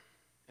there.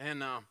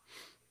 And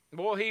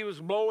boy, he was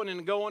blowing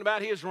and going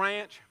about his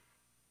ranch.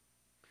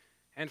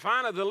 And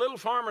finally, the little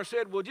farmer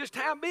said, well, just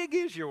how big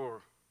is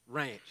your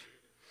ranch?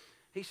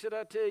 He said,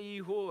 I tell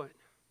you what,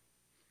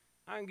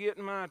 I can get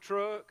in my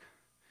truck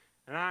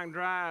and I can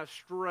drive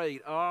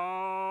straight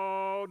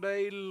all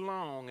day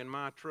long in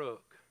my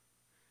truck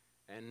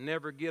and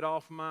never get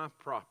off my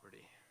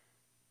property.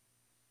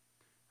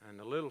 And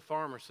the little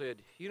farmer said,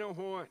 you know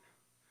what?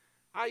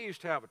 I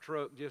used to have a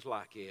truck just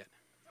like it.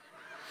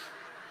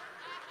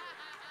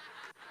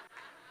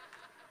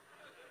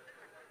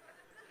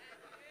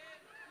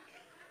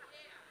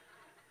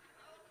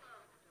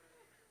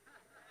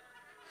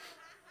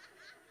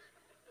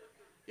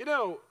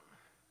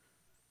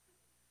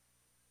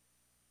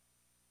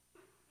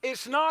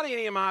 It's not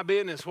any of my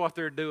business what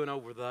they're doing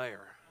over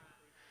there.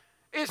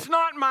 It's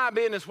not my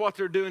business what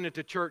they're doing at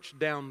the church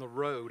down the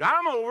road.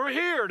 I'm over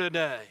here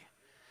today.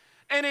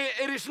 And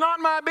it is not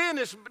my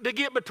business to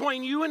get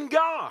between you and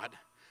God.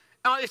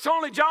 It's the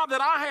only job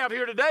that I have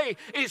here today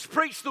is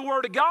preach the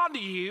word of God to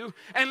you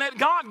and let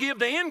God give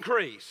the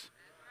increase.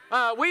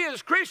 We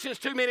as Christians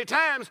too many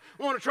times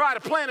want to try to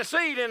plant a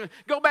seed and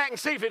go back and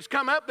see if it's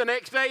come up the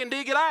next day and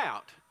dig it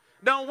out.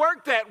 Don't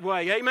work that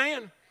way,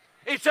 amen?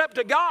 It's up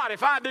to God.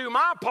 If I do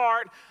my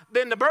part,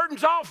 then the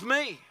burden's off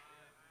me.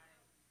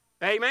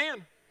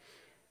 Amen?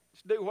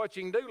 Just do what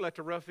you can do. Let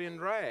the rough end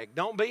drag.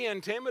 Don't be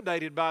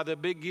intimidated by the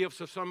big gifts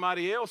of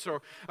somebody else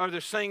or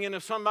the singing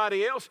of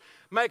somebody else.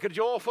 Make a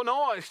joyful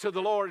noise to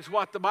the Lord is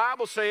what the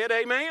Bible said.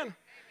 Amen?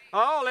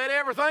 Oh, let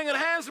everything that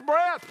has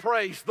breath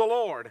praise the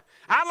Lord.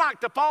 I'd like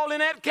to fall in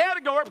that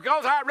category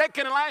because I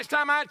reckon the last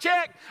time I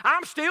checked,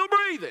 I'm still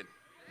breathing.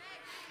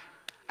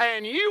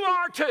 And you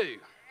are too.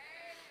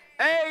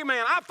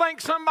 Amen. I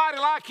think somebody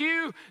like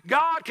you,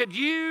 God could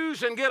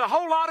use and get a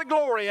whole lot of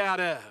glory out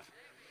of.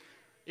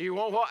 You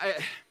won't,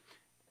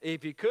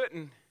 if you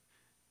couldn't,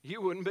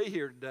 you wouldn't be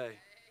here today.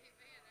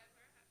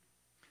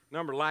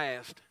 Number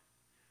last,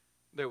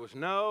 there was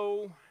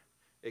no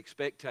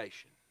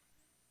expectation.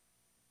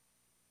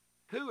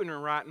 Who in their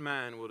right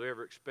mind would have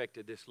ever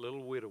expected this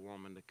little widow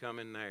woman to come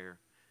in there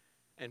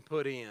and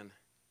put in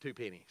 2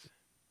 pennies?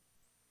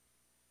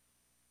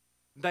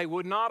 They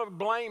would not have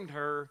blamed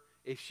her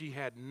if she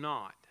had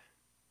not.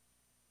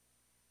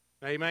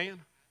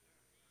 Amen?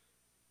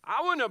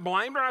 I wouldn't have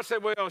blamed her. I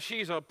said, well,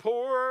 she's a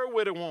poor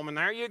widow woman.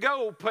 There you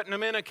go, putting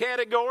them in a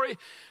category,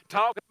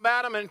 talking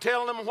about them and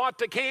telling them what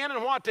they can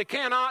and what they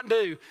cannot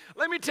do.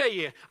 Let me tell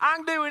you, I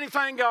can do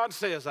anything God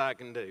says I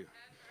can do.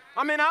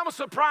 I mean, I was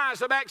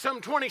surprised back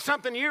some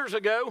 20-something years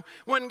ago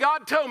when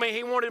God told me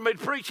He wanted me to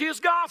preach His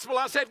gospel.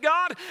 I said,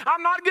 God,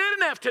 I'm not good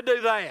enough to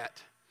do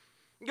that.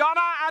 God,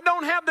 I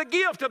don't have the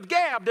gift of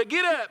gab to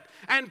get up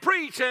and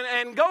preach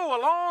and go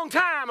a long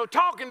time of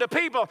talking to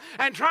people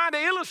and trying to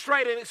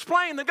illustrate and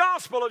explain the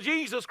gospel of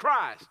Jesus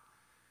Christ.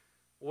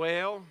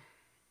 Well,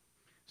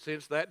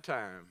 since that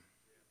time,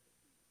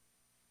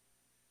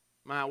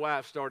 my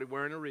wife started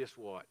wearing a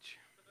wristwatch.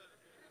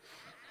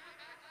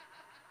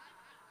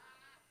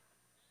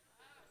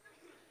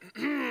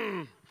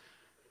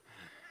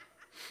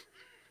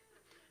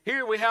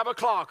 Here we have a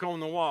clock on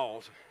the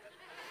walls.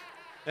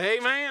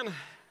 Amen.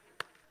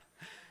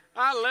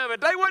 I love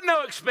it. There wasn't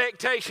no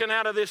expectation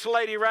out of this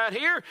lady right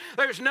here.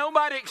 There's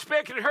nobody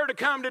expected her to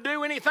come to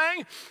do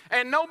anything,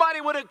 and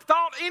nobody would have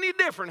thought any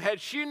different had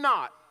she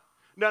not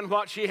done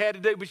what she had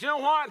to do. But you know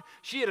what?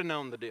 She'd have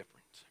known the difference.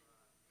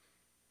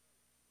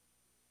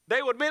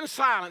 They would have been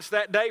silenced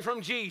that day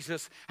from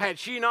Jesus had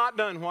she not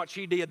done what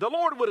she did. The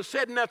Lord would have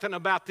said nothing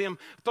about them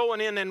throwing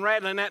in and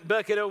rattling that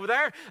bucket over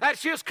there.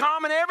 That's just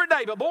common every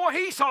day. But boy,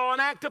 He saw an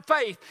act of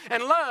faith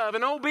and love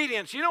and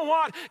obedience. You know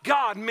what?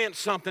 God meant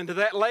something to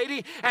that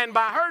lady. And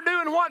by her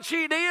doing what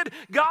she did,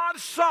 God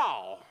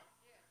saw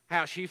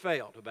how she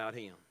felt about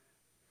Him.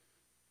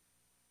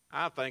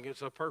 I think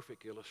it's a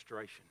perfect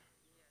illustration.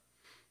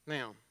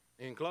 Now,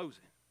 in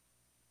closing,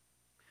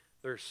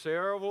 there's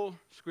several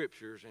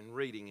scriptures and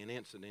reading and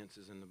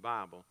incidences in the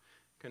Bible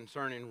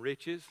concerning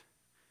riches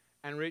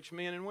and rich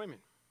men and women.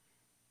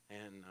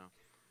 And,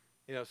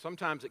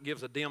 sometimes it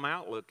gives a dim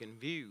outlook and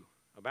view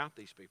about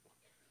these people.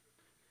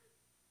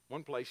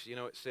 One place, it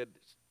said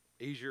it's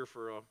easier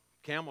for a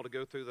camel to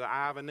go through the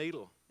eye of a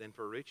needle than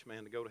for a rich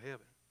man to go to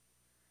heaven.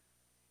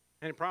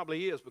 And it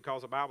probably is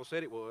because the Bible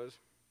said it was.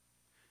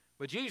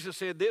 But Jesus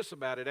said this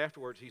about it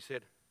afterwards. He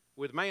said,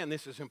 with man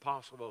this is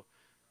impossible,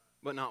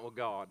 but not with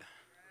God.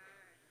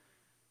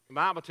 The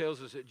Bible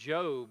tells us that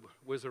Job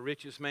was the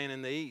richest man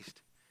in the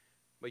East,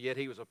 but yet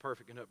he was a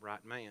perfect and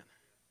upright man.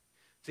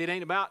 See, it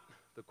ain't about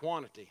the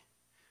quantity.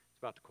 It's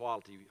about the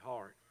quality of your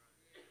heart.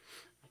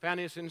 I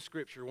found this in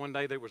Scripture. One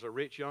day there was a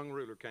rich young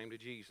ruler came to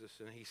Jesus,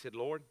 and he said,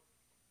 Lord,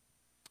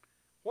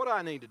 what do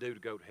I need to do to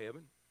go to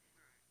heaven?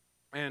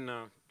 And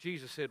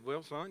Jesus said,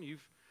 well, son,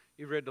 you've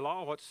read the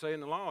law. What's it say in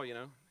the law, He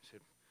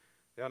said,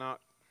 shall not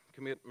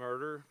commit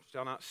murder,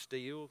 shall not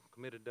steal,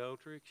 commit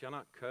adultery, shall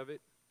not covet.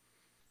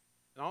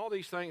 And all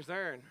these things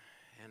there.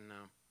 And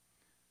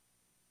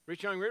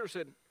rich young ruler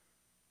said,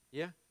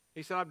 yeah.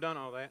 He said, I've done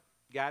all that.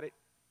 Got it.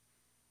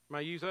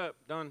 My youth up.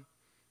 Done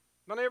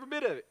every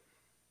bit of it.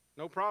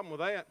 No problem with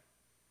that.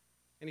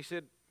 And he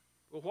said,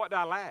 well, what do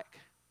I lack?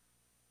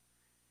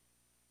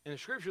 And the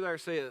scripture there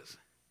says,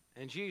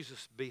 and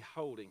Jesus,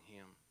 beholding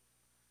him,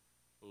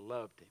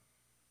 loved him.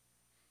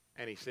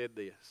 And he said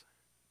this,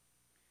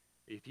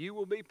 if you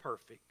will be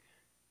perfect,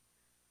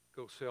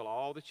 go sell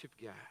all that you've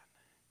got.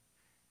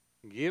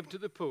 Give to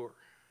the poor,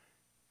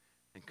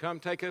 and come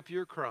take up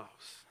your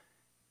cross,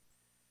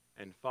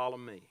 and follow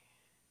me.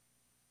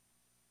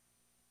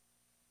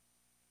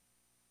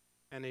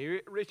 And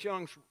the rich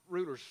young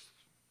ruler's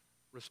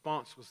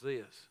response was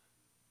this,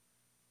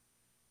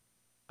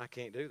 I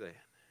can't do that.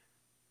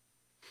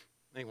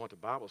 Ain't what the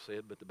Bible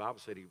said, but the Bible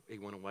said he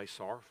went away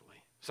sorrowfully.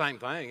 Same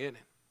thing, isn't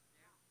it?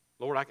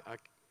 Lord,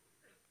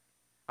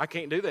 I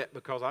can't do that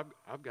because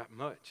I've got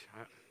much.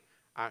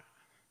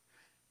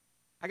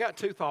 I got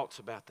 2 thoughts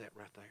about that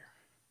right there.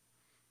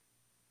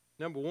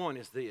 Number one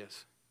is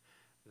this.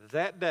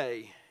 That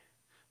day,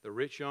 the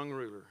rich young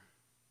ruler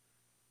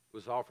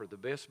was offered the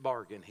best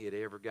bargain he had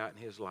ever got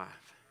in his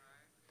life.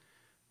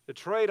 To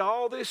trade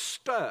all this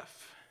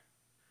stuff,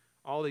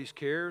 all these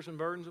cares and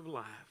burdens of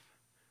life,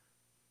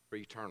 for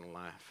eternal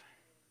life.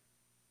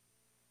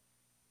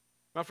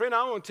 My friend,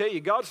 I want to tell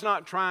you, God's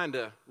not trying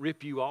to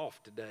rip you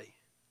off today.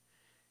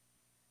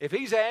 If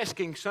He's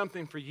asking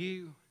something for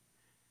you,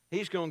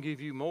 He's going to give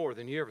you more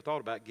than you ever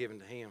thought about giving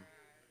to Him.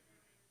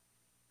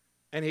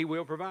 And He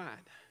will provide.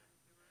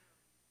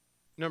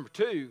 Number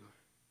 2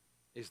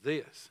 is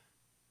this.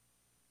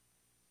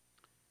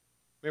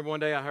 Remember one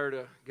day I heard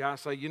a guy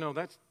say, you know,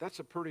 that's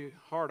a pretty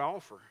hard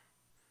offer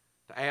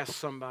to ask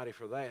somebody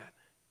for that.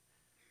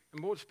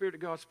 And boy, the Spirit of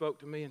God spoke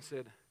to me and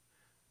said,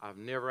 I've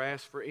never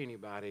asked for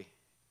anybody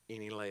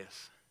any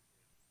less.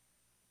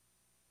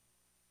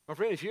 My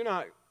friend, if you're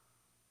not,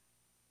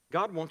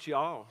 God wants you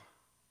all.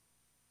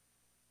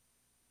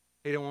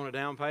 He don't want a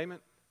down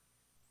payment.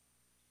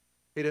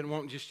 He doesn't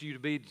want just you to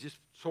be just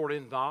sort of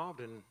involved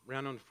and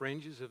around on the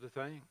fringes of the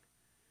thing.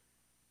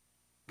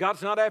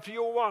 God's not after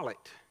your wallet.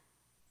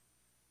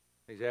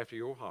 He's after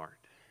your heart.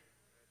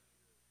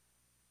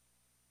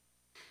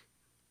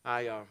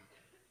 I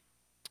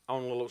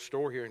own a little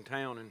store here in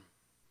town, and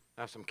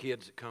I have some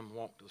kids that come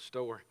walk to the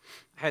store.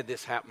 I had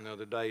this happen the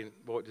other day, and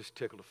boy, it just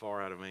tickled the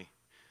far out of me.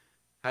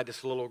 I had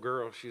this little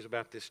girl. She was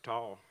about this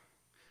tall,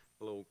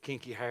 a little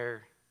kinky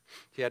hair.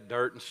 She had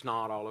dirt and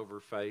snot all over her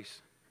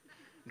face,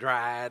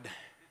 dried.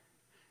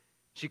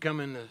 She come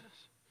in the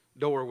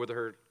door with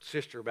her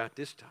sister about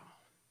this tall.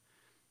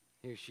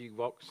 Here she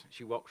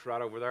walks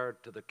right over there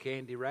to the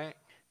candy rack,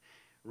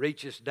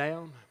 reaches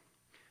down.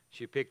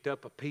 She picked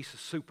up a piece of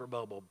Super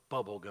Bubble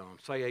gum.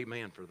 Say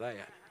amen for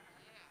that.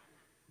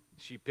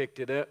 She picked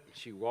it up.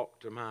 She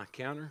walked to my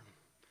counter.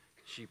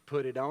 She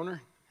put it on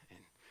her, and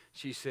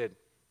she said,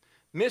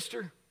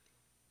 Mister,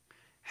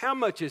 how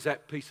much is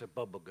that piece of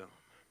bubble gum?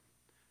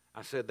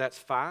 I said, that's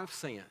 5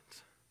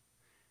 cents.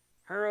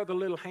 Her other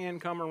little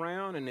hand come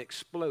around and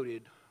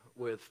exploded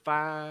with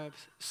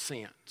 5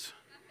 cents.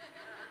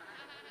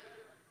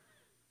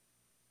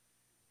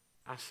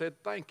 I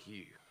said, thank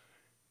you.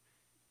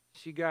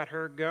 She got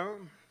her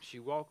gum. She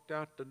walked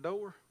out the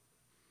door,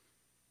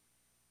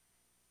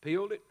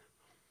 peeled it,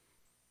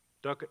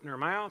 stuck it in her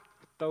mouth,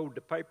 throwed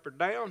the paper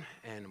down,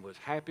 and was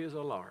happy as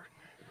a lark.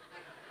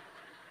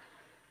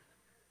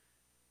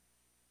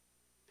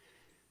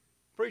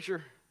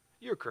 Preacher,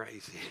 you're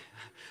crazy.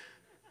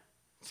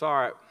 It's all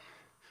right,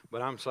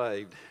 but I'm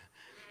saved.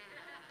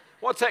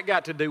 What's that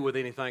got to do with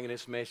anything in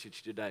this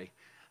message today?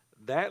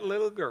 That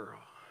little girl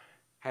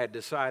had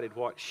decided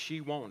what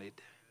she wanted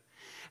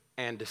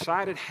and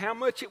decided how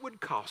much it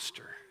would cost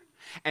her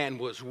and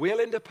was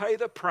willing to pay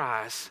the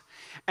price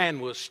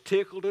and was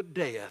tickled to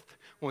death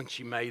when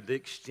she made the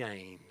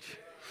exchange.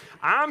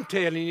 I'm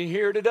telling you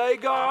here today,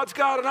 God's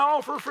got an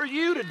offer for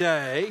you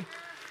today.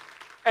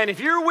 And if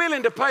you're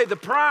willing to pay the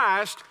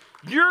price,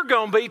 you're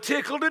going to be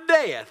tickled to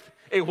death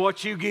at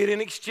what you get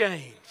in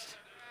exchange.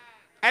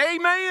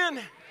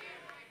 Amen.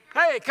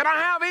 Hey, can I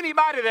have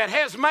anybody that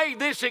has made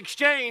this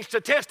exchange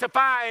to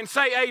testify and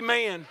say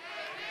amen?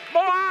 Boy,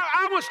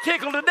 I was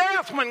tickled to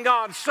death when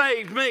God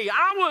saved me.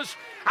 I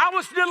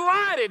was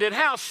delighted at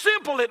how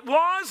simple it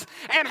was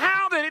and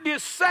how that it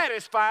just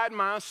satisfied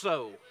my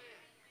soul.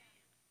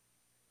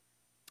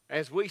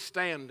 As we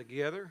stand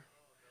together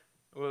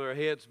with our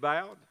heads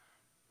bowed,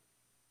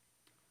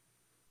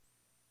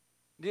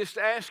 just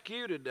ask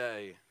you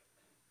today,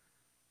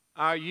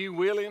 are you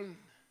willing?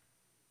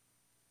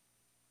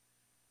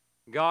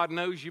 God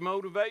knows your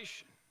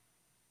motivation.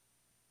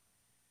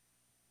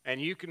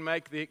 And you can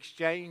make the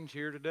exchange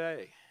here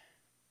today.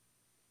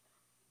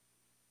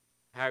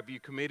 Have you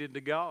committed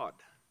to God?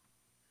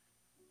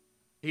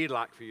 He'd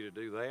like for you to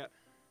do that.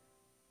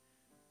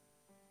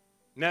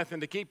 Nothing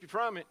to keep you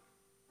from it.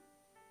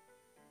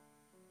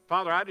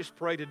 Father, I just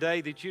pray today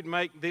that you'd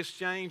make this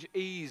change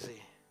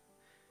easy.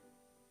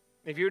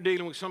 If you're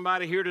dealing with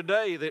somebody here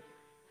today that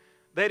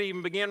they'd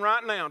even begin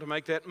right now to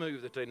make that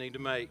move that they need to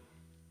make.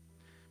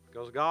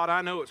 Because, God,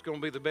 I know it's going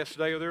to be the best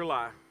day of their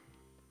life.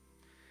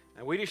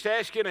 And we just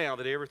ask you now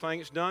that everything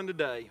that's done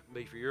today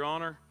be for your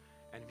honor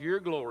and for your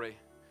glory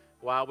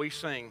while we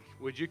sing.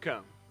 Would you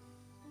come?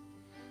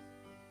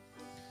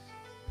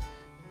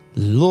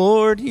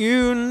 Lord,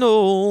 you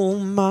know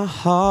my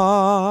heart.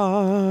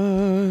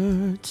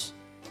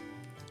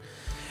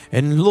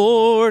 And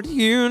Lord,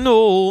 you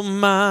know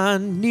my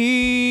need.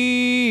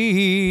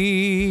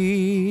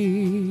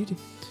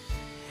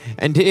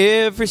 And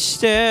every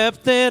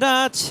step that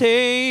I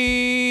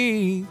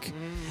take,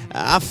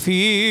 I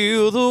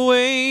feel the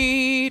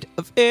weight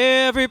of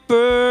every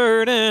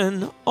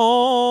burden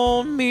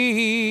on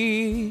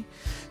me.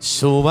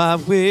 So I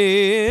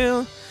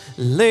will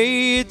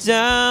lay it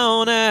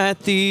down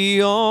at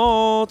the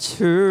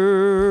altar.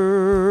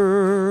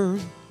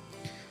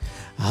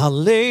 I'll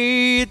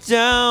lay it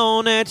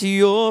down at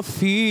your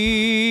feet.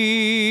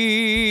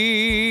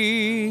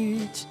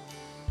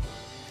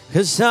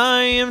 'Cause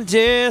I am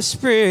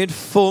desperate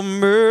for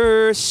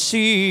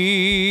mercy.